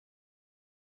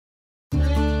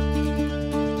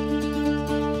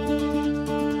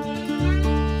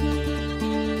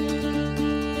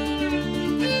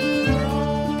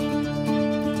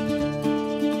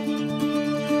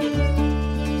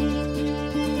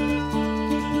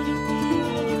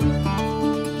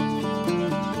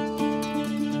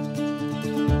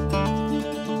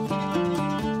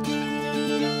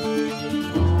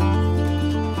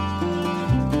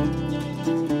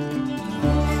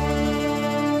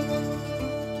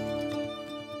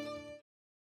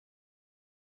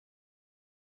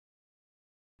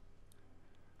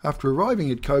After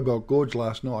arriving at Cobbold Gorge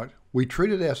last night, we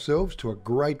treated ourselves to a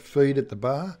great feed at the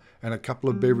bar and a couple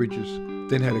of beverages,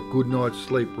 then had a good night's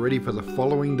sleep ready for the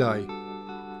following day.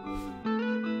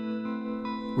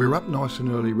 We're up nice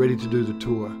and early ready to do the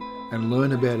tour and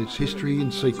learn about its history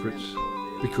and secrets,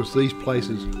 because these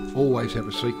places always have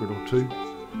a secret or two.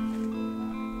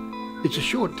 It's a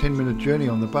short 10-minute journey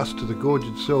on the bus to the gorge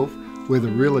itself, where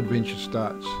the real adventure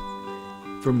starts.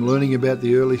 From learning about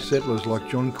the early settlers like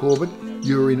John Corbett,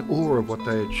 you're in awe of what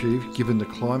they achieved given the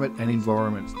climate and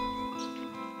environment.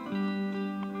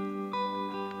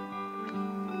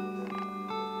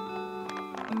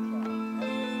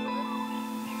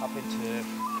 Up into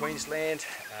Queensland,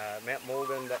 Mount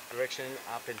Morgan, that direction,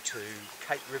 up into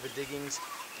Cape River diggings.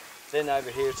 Then over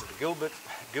here to the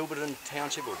Gilberton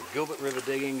Township, or the Gilbert River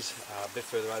diggings, a bit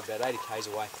further over, about 80 k's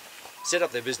away. Set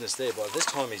up their business there. By this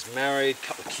time he's married,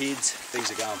 couple of kids,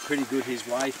 things are going pretty good his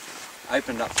way.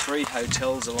 Opened up 3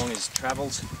 hotels along his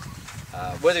travels.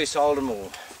 Whether he sold them or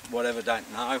whatever,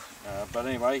 don't know. But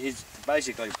anyway, he's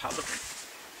basically a publican.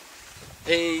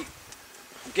 He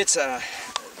gets a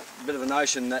bit of a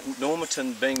notion that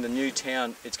Normanton being the new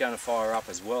town, it's going to fire up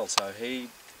as well. So he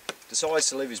decides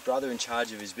to leave his brother in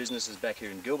charge of his businesses back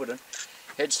here in Gilberton,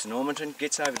 heads to Normanton,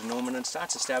 gets over to Normanton,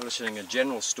 starts establishing a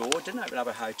general store. Didn't open up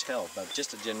a hotel, but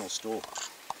just a general store.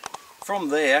 From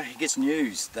there, he gets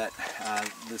news that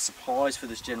the supplies for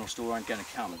this general store aren't going to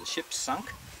come. The ship's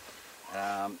sunk,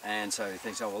 and so he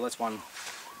thinks, oh well, that's one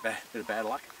bit of bad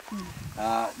luck.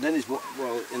 Then in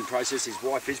the process, his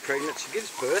wife is pregnant. She gives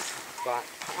birth, but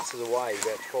passes away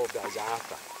about 12 days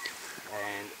after.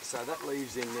 And so that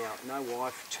leaves him now no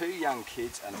wife, 2 young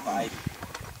kids and a baby.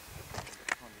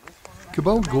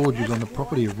 Cobbold Gorge is on the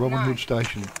property of Robin Hood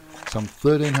Station, some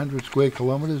 1,300 square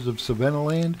kilometres of savanna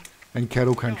land and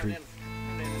cattle country.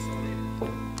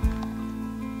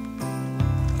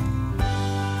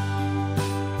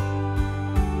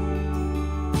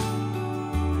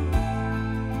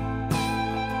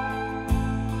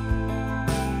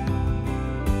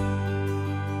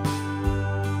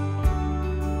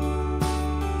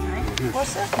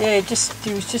 What's that? Yeah,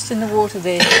 he was just in the water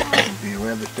there. You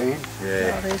aware of the stand?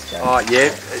 Yeah. Oh,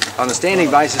 yeah. On a standing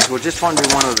basis, we'll just try and do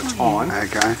one at a time.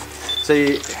 Okay.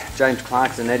 See James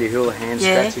Clark's and Eddie Houlihan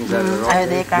scratchings over the right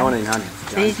there. 1900.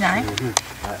 His name.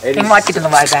 We might get on the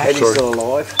way back. Eddie's still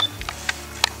alive.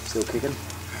 Still kicking.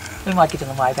 We might get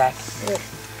on the way back.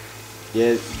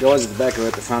 Yeah, guys at the back are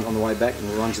at the front on the way back, and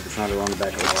the ones at the front are on the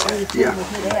back on the way back.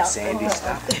 Yeah. Sandy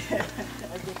stuff.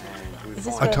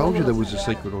 I told you there was a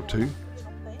secret or two.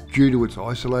 Due to its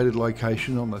isolated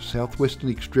location on the southwestern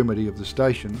extremity of the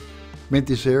station, meant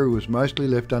this area was mostly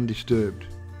left undisturbed.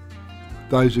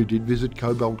 Those who did visit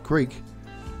Cobbold Creek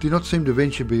did not seem to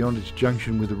venture beyond its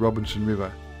junction with the Robinson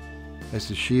River, as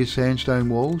the sheer sandstone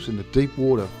walls and the deep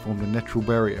water formed a natural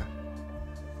barrier.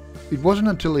 It wasn't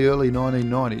until the early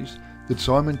 1990s that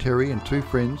Simon Terry and 2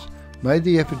 friends made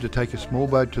the effort to take a small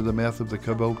boat to the mouth of the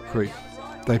Cobbold Creek.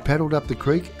 They paddled up the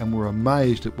creek and were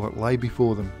amazed at what lay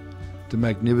before them, the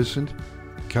magnificent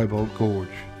Cobbold Gorge.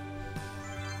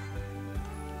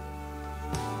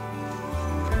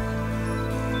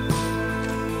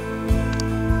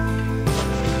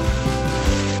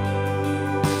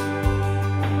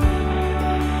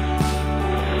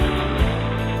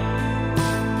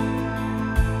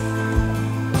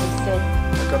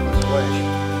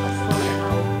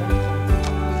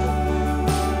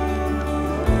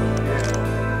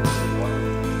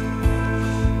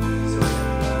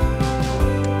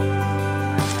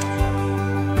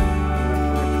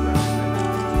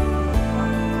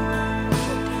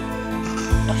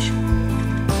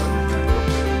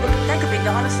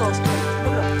 Dinosaurs too.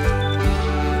 Look at them.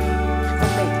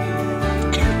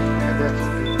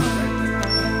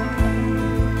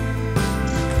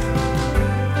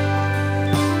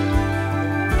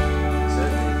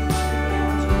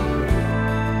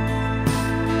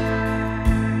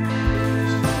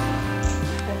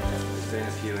 There's been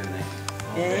a few in there.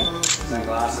 Yeah.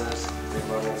 Sunglasses, big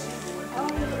bottles.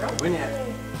 When you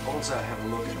also have a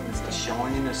look at the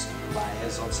shininess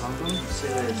layers on some of them, see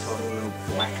there's got a little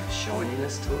black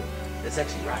shininess to it? It's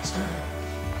actually rust.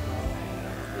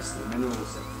 It's the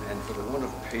minerals, and for the want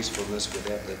of peacefulness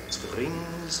without the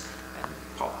springs and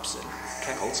pops and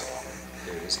cackles,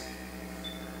 there it is.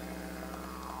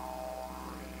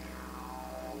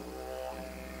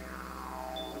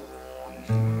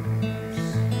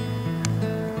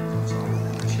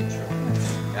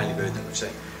 The only bird that we've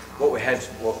seen. What we have,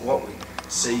 what we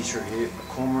see through here,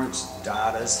 cormorants,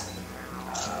 darters,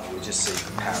 we just see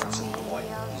parrots and the like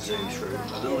zoom through.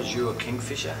 A little azure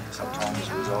kingfisher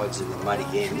sometimes resides in the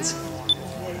muddy ends.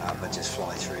 but just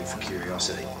fly through for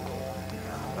curiosity.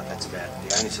 But that's about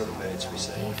the only sort of birds we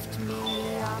see. And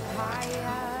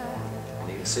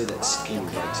you can see that skin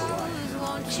breaks away,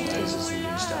 exposes the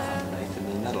new stuff underneath, and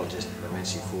then that'll just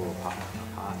eventually fall apart.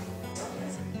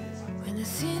 When the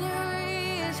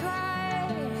scenery is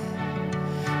right,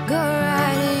 go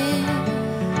right in.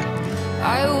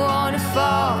 I want to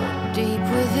fall deep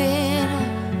within.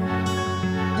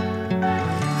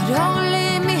 Don't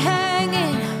leave me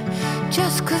hanging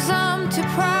just 'cause I'm too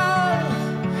proud.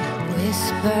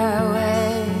 Whisper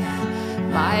away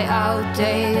my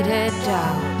outdated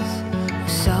doubts.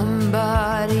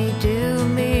 Somebody do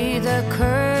me the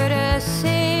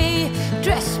courtesy,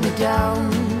 dress me down.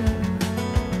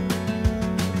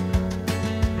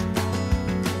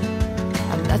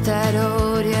 I'm not that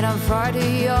old yet, I'm far too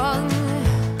young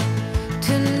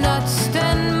to not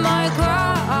stand my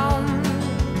ground.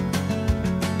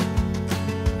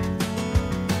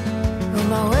 But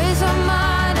my ways are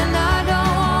mine and I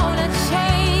don't wanna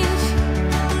change,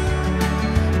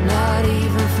 not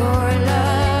even for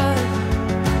love.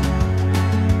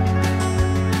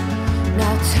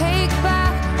 Now take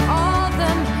back all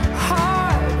them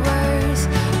hard words.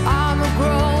 I'm a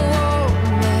grown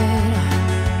woman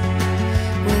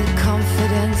with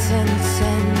confidence and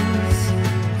sense.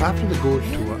 After the gorge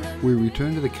tour, we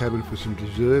returned to the cabin for some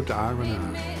deserved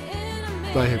R&R.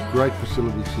 They have great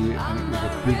facilities here and it was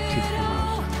a big tip from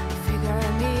us. Figure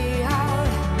me out.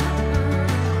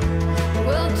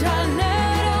 We'll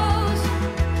tornadoes.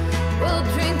 We'll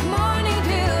drink morning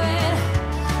dew and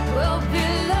we'll be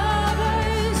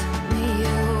lovers. Me,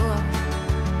 you,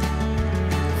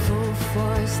 full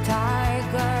force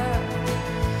tiger.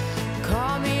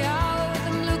 Call me out with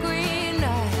them blue-green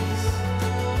eyes.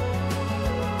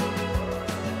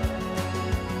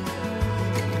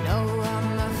 You know I'm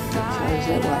a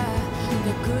fighter,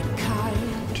 the good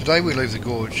kind. Today we leave the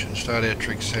gorge and start our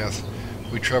trek south.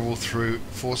 We travel through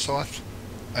Forsyth,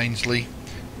 Ainslie,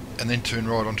 and then turn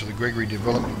right onto the Gregory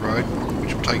Development Road,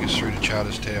 which will take us through to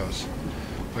Charters Towers.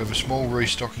 We have a small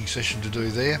restocking session to do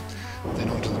there, then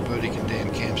onto the Burdekin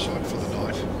Dam campsite for the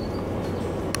night.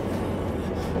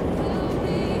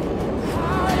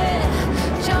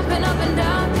 Jumping up and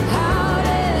down,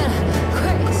 howling,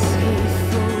 crazy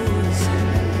fools,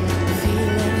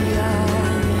 feeling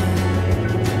young.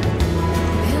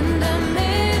 In the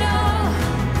middle,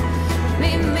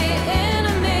 meet me in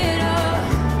the middle.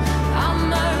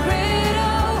 I'm a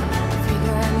riddle,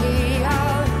 figure me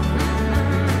out.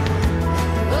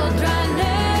 We'll dry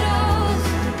nettles,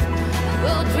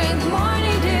 we'll drink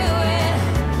morning dew, and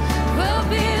we'll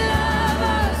be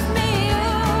lovers, me, you.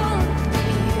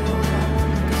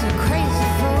 Cause the crazy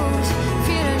fools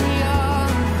feeling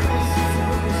young.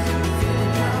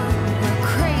 We're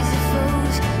crazy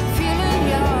fools feeling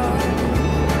young.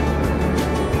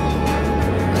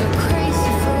 We're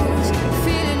crazy fools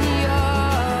feeling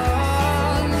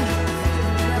young.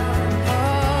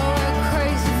 Oh, we're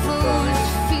crazy fools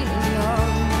feeling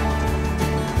young.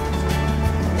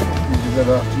 You do that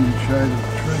after you shade of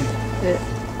the tree. Yeah.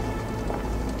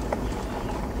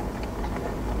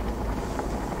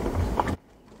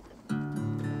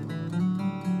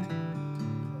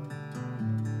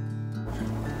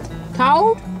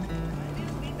 Cold?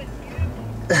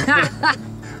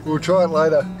 We'll try it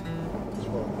later.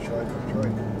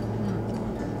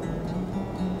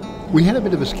 We had a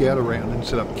bit of a scout around and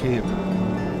set up camp.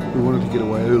 We wanted to get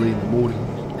away early in the morning,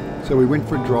 so we went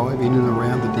for a drive in and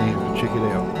around the dam to check it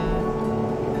out.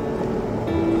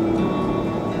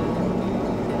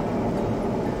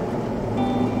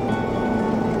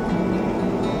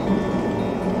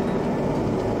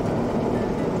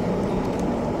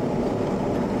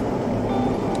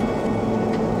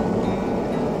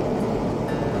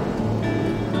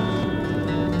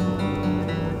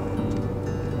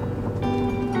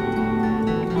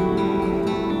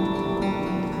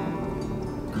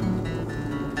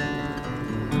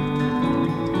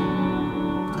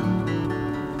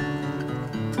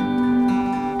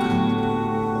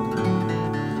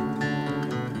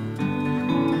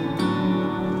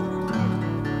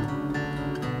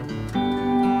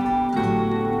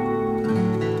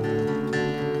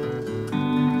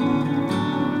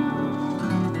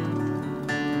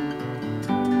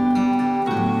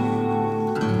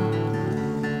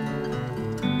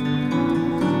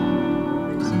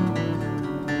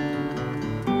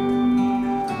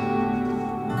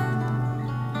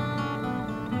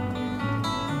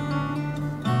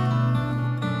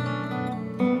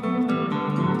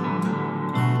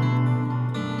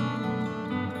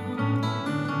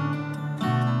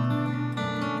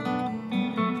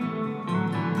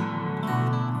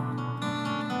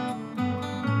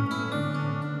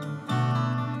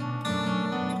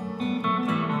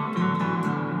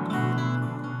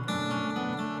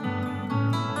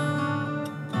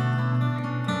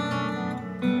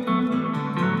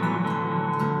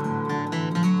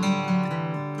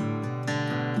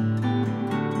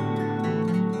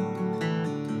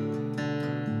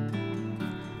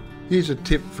 Here's a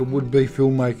tip for would-be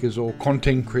filmmakers or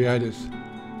content creators.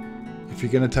 If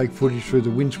you're going to take footage through the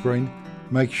windscreen,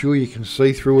 make sure you can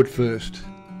see through it first.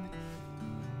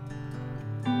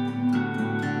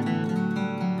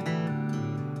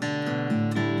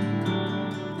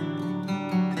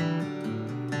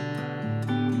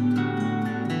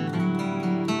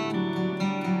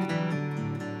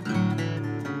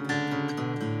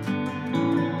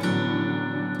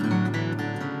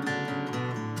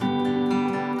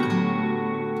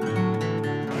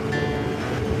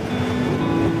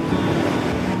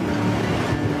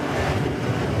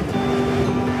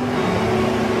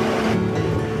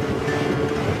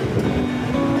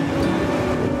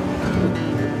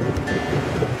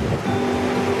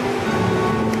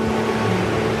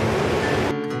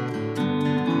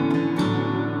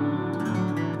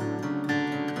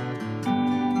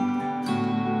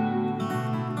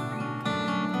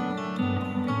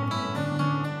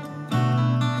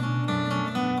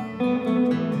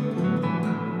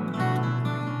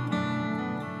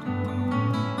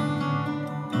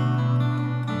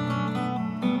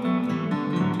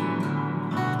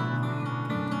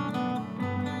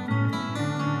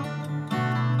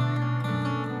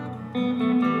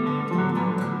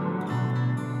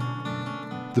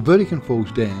 The Burdekin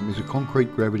Falls Dam is a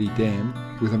concrete gravity dam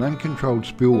with an uncontrolled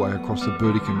spillway across the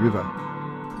Burdekin River.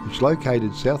 It's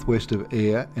located southwest of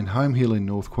Ayr and Home Hill in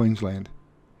North Queensland.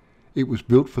 It was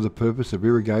built for the purpose of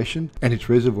irrigation and its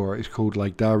reservoir is called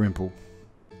Lake Dalrymple.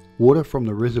 Water from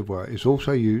the reservoir is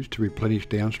also used to replenish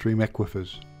downstream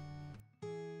aquifers.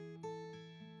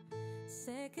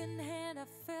 Secondhand, I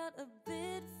felt a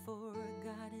bit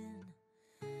forgotten.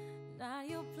 Not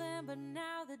your plan, but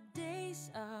now the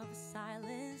days of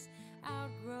silence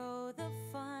outgrow the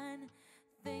fun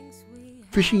things we.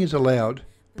 Fishing is allowed,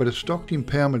 but a stocked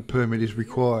impoundment permit is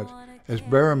required, as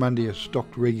barramundi are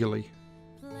stocked regularly.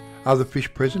 Other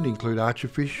fish present include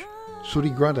archerfish,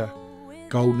 sooty grunter,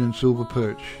 golden and silver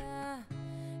perch.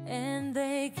 And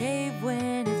they cave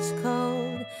when it's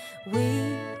cold.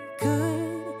 We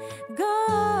could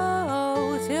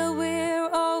go till we're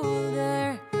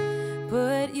older.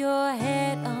 Put your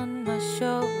head on my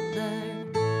shoulder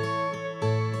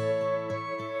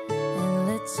and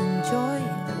let's enjoy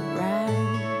the ride.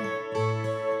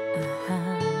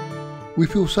 We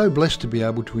feel so blessed to be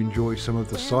able to enjoy some of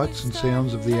the sights and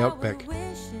sounds of the outback,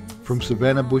 from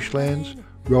savannah bushlands,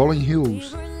 rolling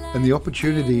hills, and the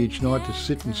opportunity each night to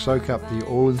sit and soak up the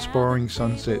awe-inspiring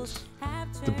sunsets.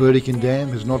 The Burdekin Dam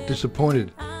has not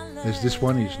disappointed, as this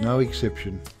one is no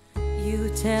exception. You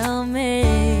tell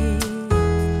me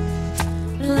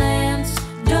plants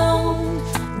don't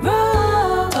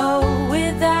grow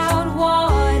without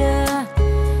water,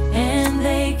 and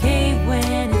they cave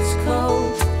when it's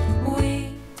cold.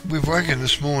 We've woken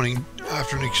this morning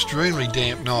after an extremely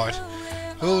damp night.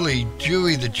 Early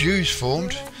dewy, the dew's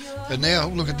formed, and now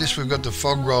look at this, we've got the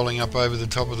fog rolling up over the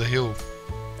top of the hill.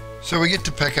 So we get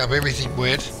to pack up everything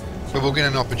wet, but we'll get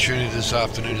an opportunity this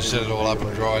afternoon to set it all up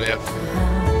and dry it out.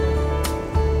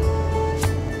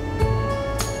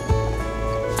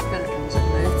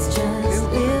 Let's just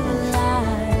live a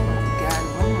life.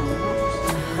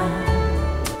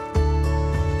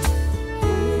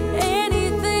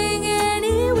 Anything,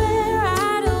 anywhere,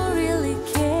 I don't really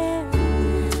care,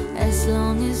 as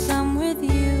long as I'm with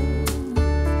you.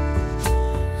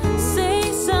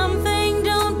 Say something,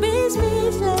 don't be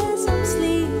speechless, I'm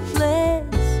sleepless,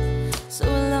 so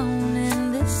alone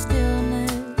in this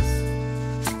stillness.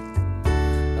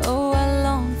 Oh, I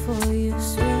long for you,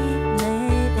 sweetness.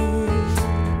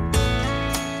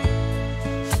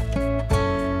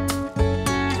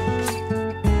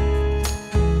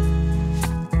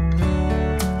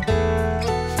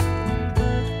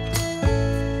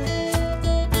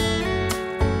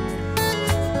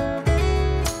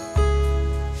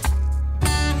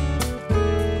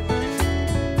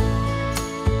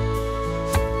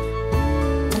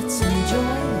 Let's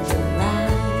enjoy the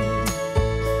ride.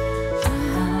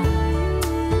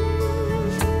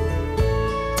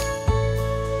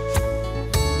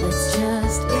 Let's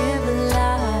just live a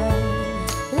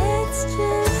life. Let's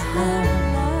just live a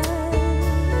life.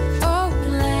 Oh,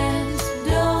 plants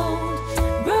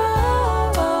don't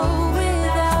grow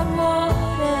without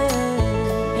water,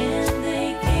 and they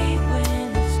cave when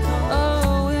it's cold.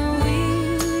 Oh, and we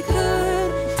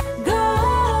could go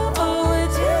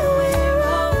till we're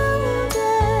older.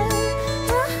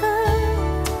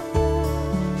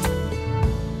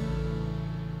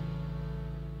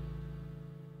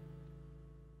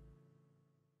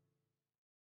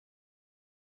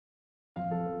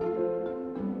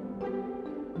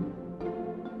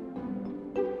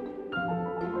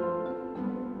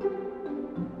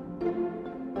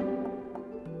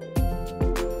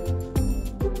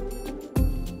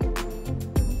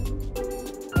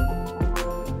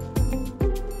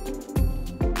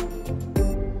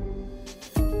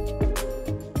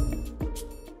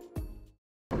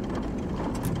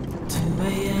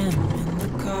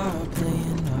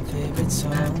 it's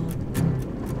home.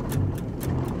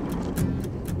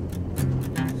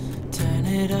 Turn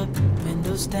it up,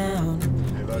 windows down,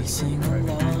 we sing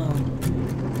along.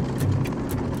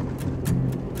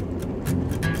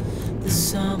 The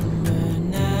summer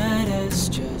night has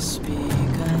just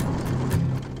begun.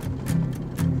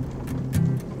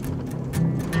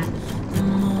 The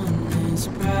moon is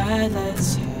bright,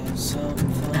 let's have some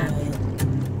fun.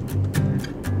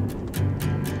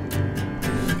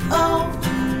 Oh,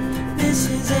 this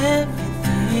is everything,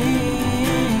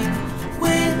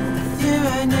 with you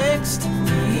right next to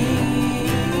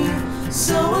me.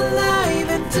 So alive,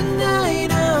 and tonight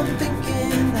I'm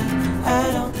thinking that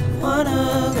I don't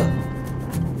wanna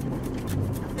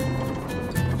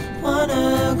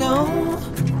go.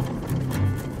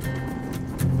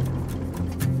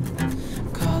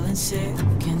 Calling sick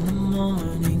in the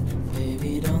morning,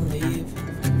 baby, don't leave.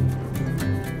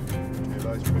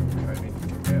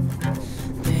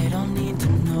 They don't need to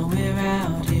know we're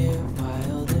out here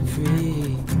wild and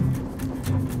free.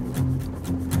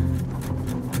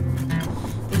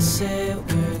 They say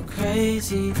we're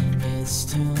crazy, it's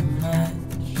too much.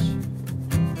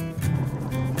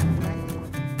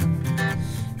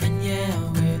 And yeah,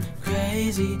 we're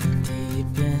crazy,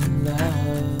 deep in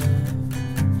love.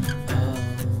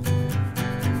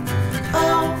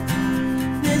 Oh,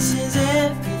 this is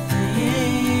everything,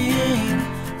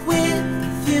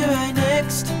 with you right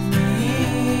next to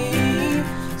me.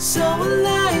 So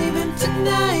alive, and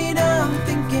tonight I'm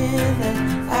thinking that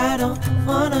I don't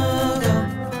wanna go.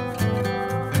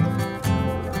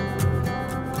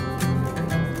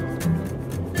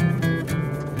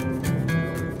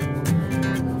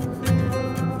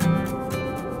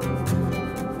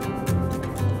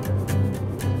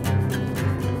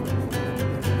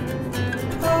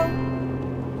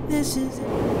 This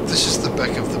is the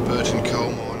back of the Burton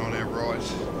coal mine on our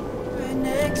right. Right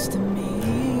next to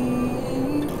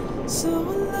me. So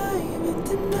alive, and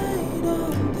tonight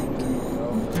I'm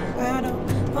thinking I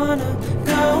don't wanna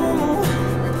go.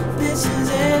 This is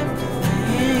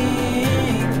everything,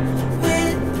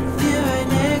 with you right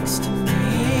next to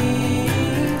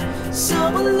me. So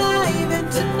alive,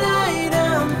 and tonight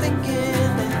I'm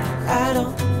thinking that I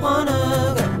don't wanna go.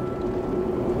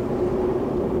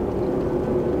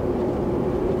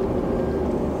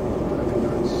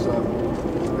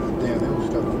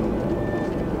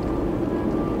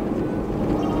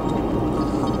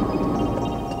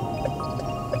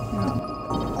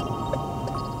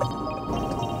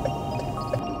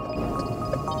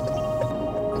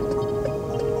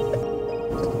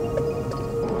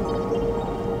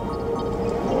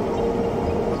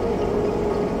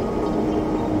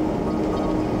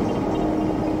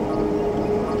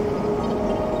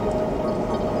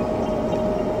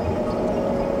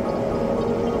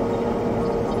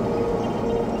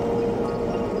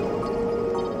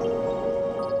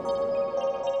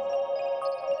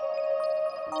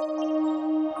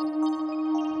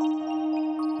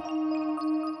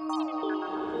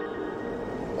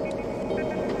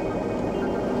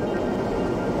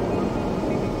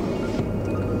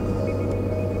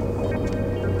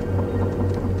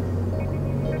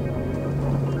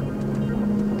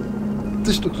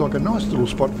 This looks like a nice little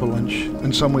spot for lunch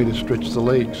and somewhere to stretch the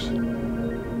legs.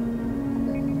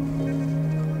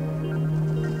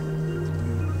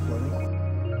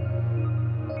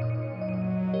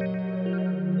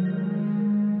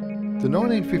 The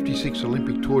 1956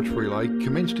 Olympic torch relay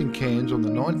commenced in Cairns on the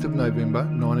 9th of November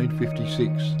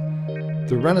 1956.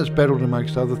 The runners battled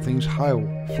amongst other things hail,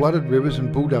 flooded rivers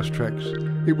and bulldust tracks.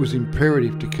 It was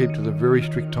imperative to keep to the very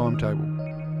strict timetable.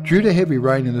 Due to heavy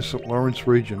rain in the St Lawrence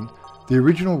region, the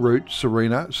original route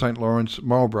Sarina, St Lawrence,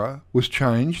 Marlborough was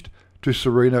changed to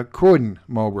Sarina, Croydon,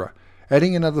 Marlborough,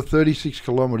 adding another 36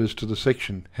 kilometres to the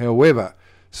section. However,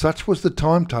 such was the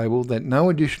timetable that no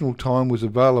additional time was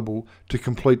available to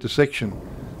complete the section.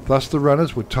 Thus the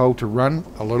runners were told to run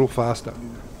a little faster.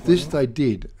 This they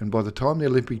did, and by the time the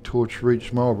Olympic torch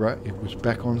reached Marlborough, it was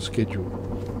back on schedule.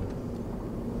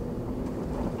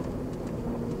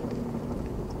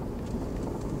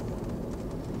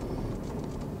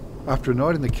 After a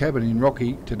night in the cabin in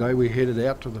Rocky, today we headed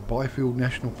out to the Byfield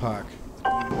National Park.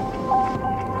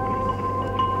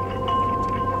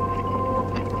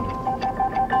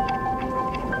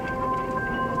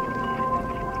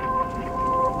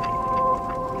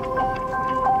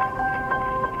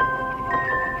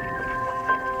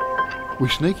 We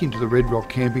sneak into the Red Rock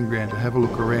camping ground to have a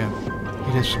look around.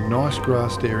 It has some nice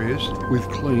grassed areas with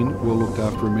clean, well looked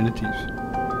after amenities.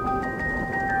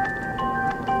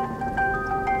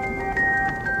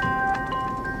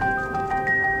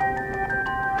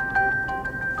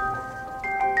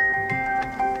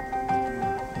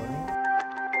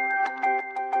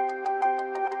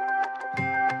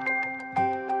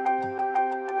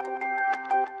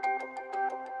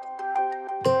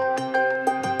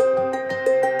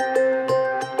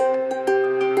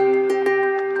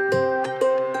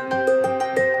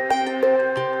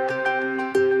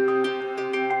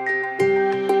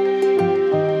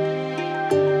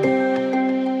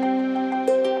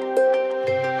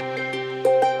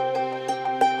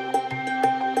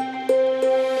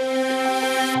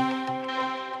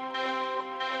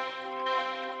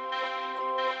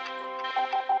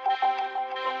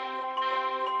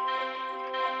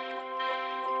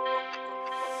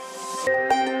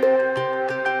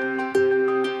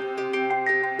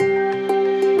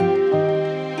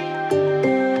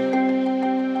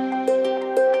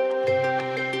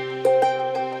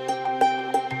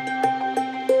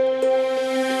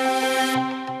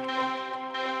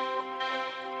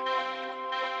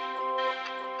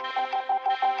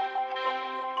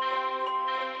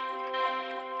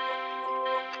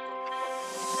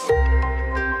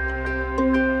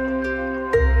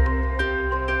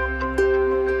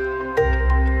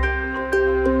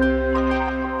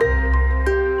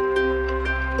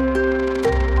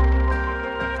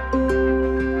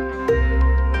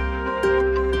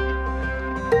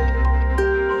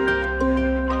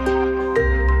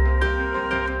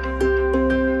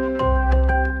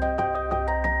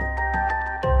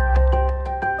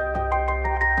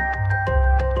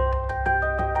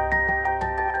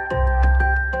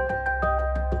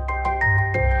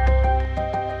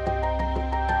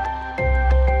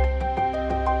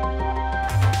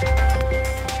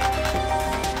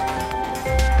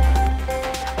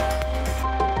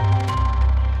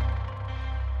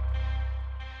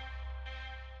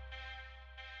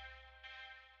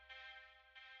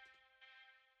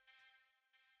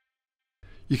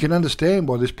 You can understand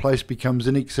why this place becomes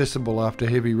inaccessible after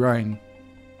heavy rain.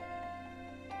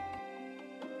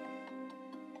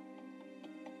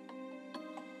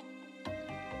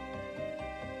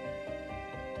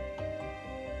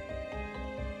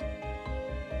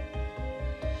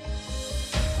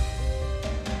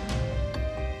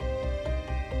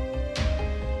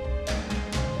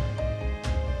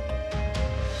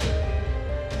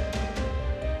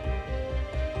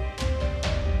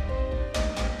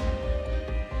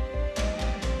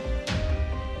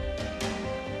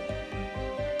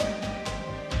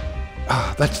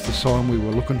 Ah, that's the sign we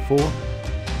were looking for.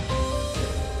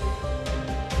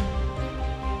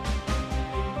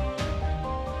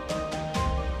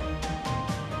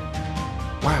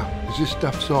 Wow, is this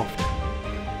stuff soft?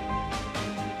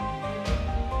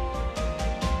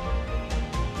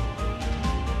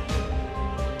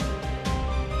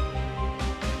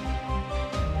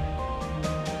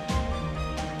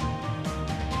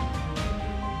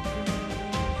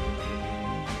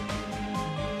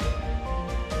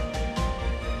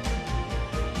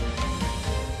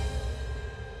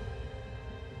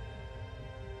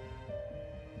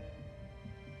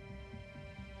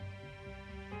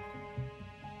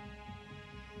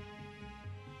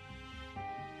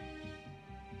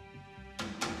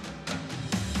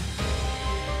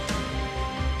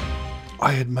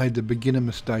 I had made the beginner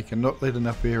mistake and not let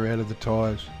enough air out of the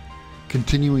tyres.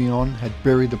 Continuing on had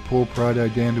buried the poor Prado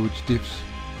down to its diffs,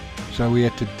 so we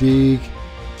had to dig,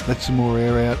 let some more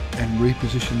air out and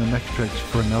reposition the Maxtrax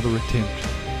for another attempt.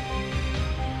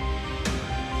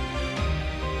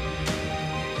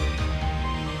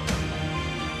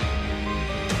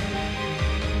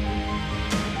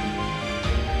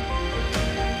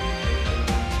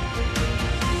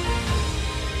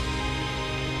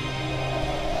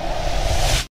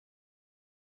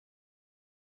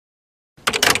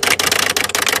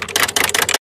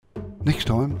 Next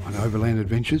time on Overland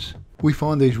Adventures, we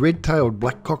find these red-tailed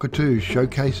black cockatoos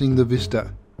showcasing the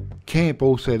vista. Camp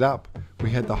all set up, we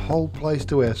had the whole place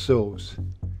to ourselves.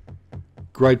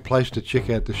 Great place to check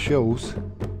out the shells.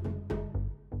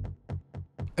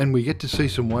 And we get to see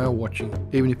some whale watching,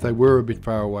 even if they were a bit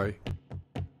far away.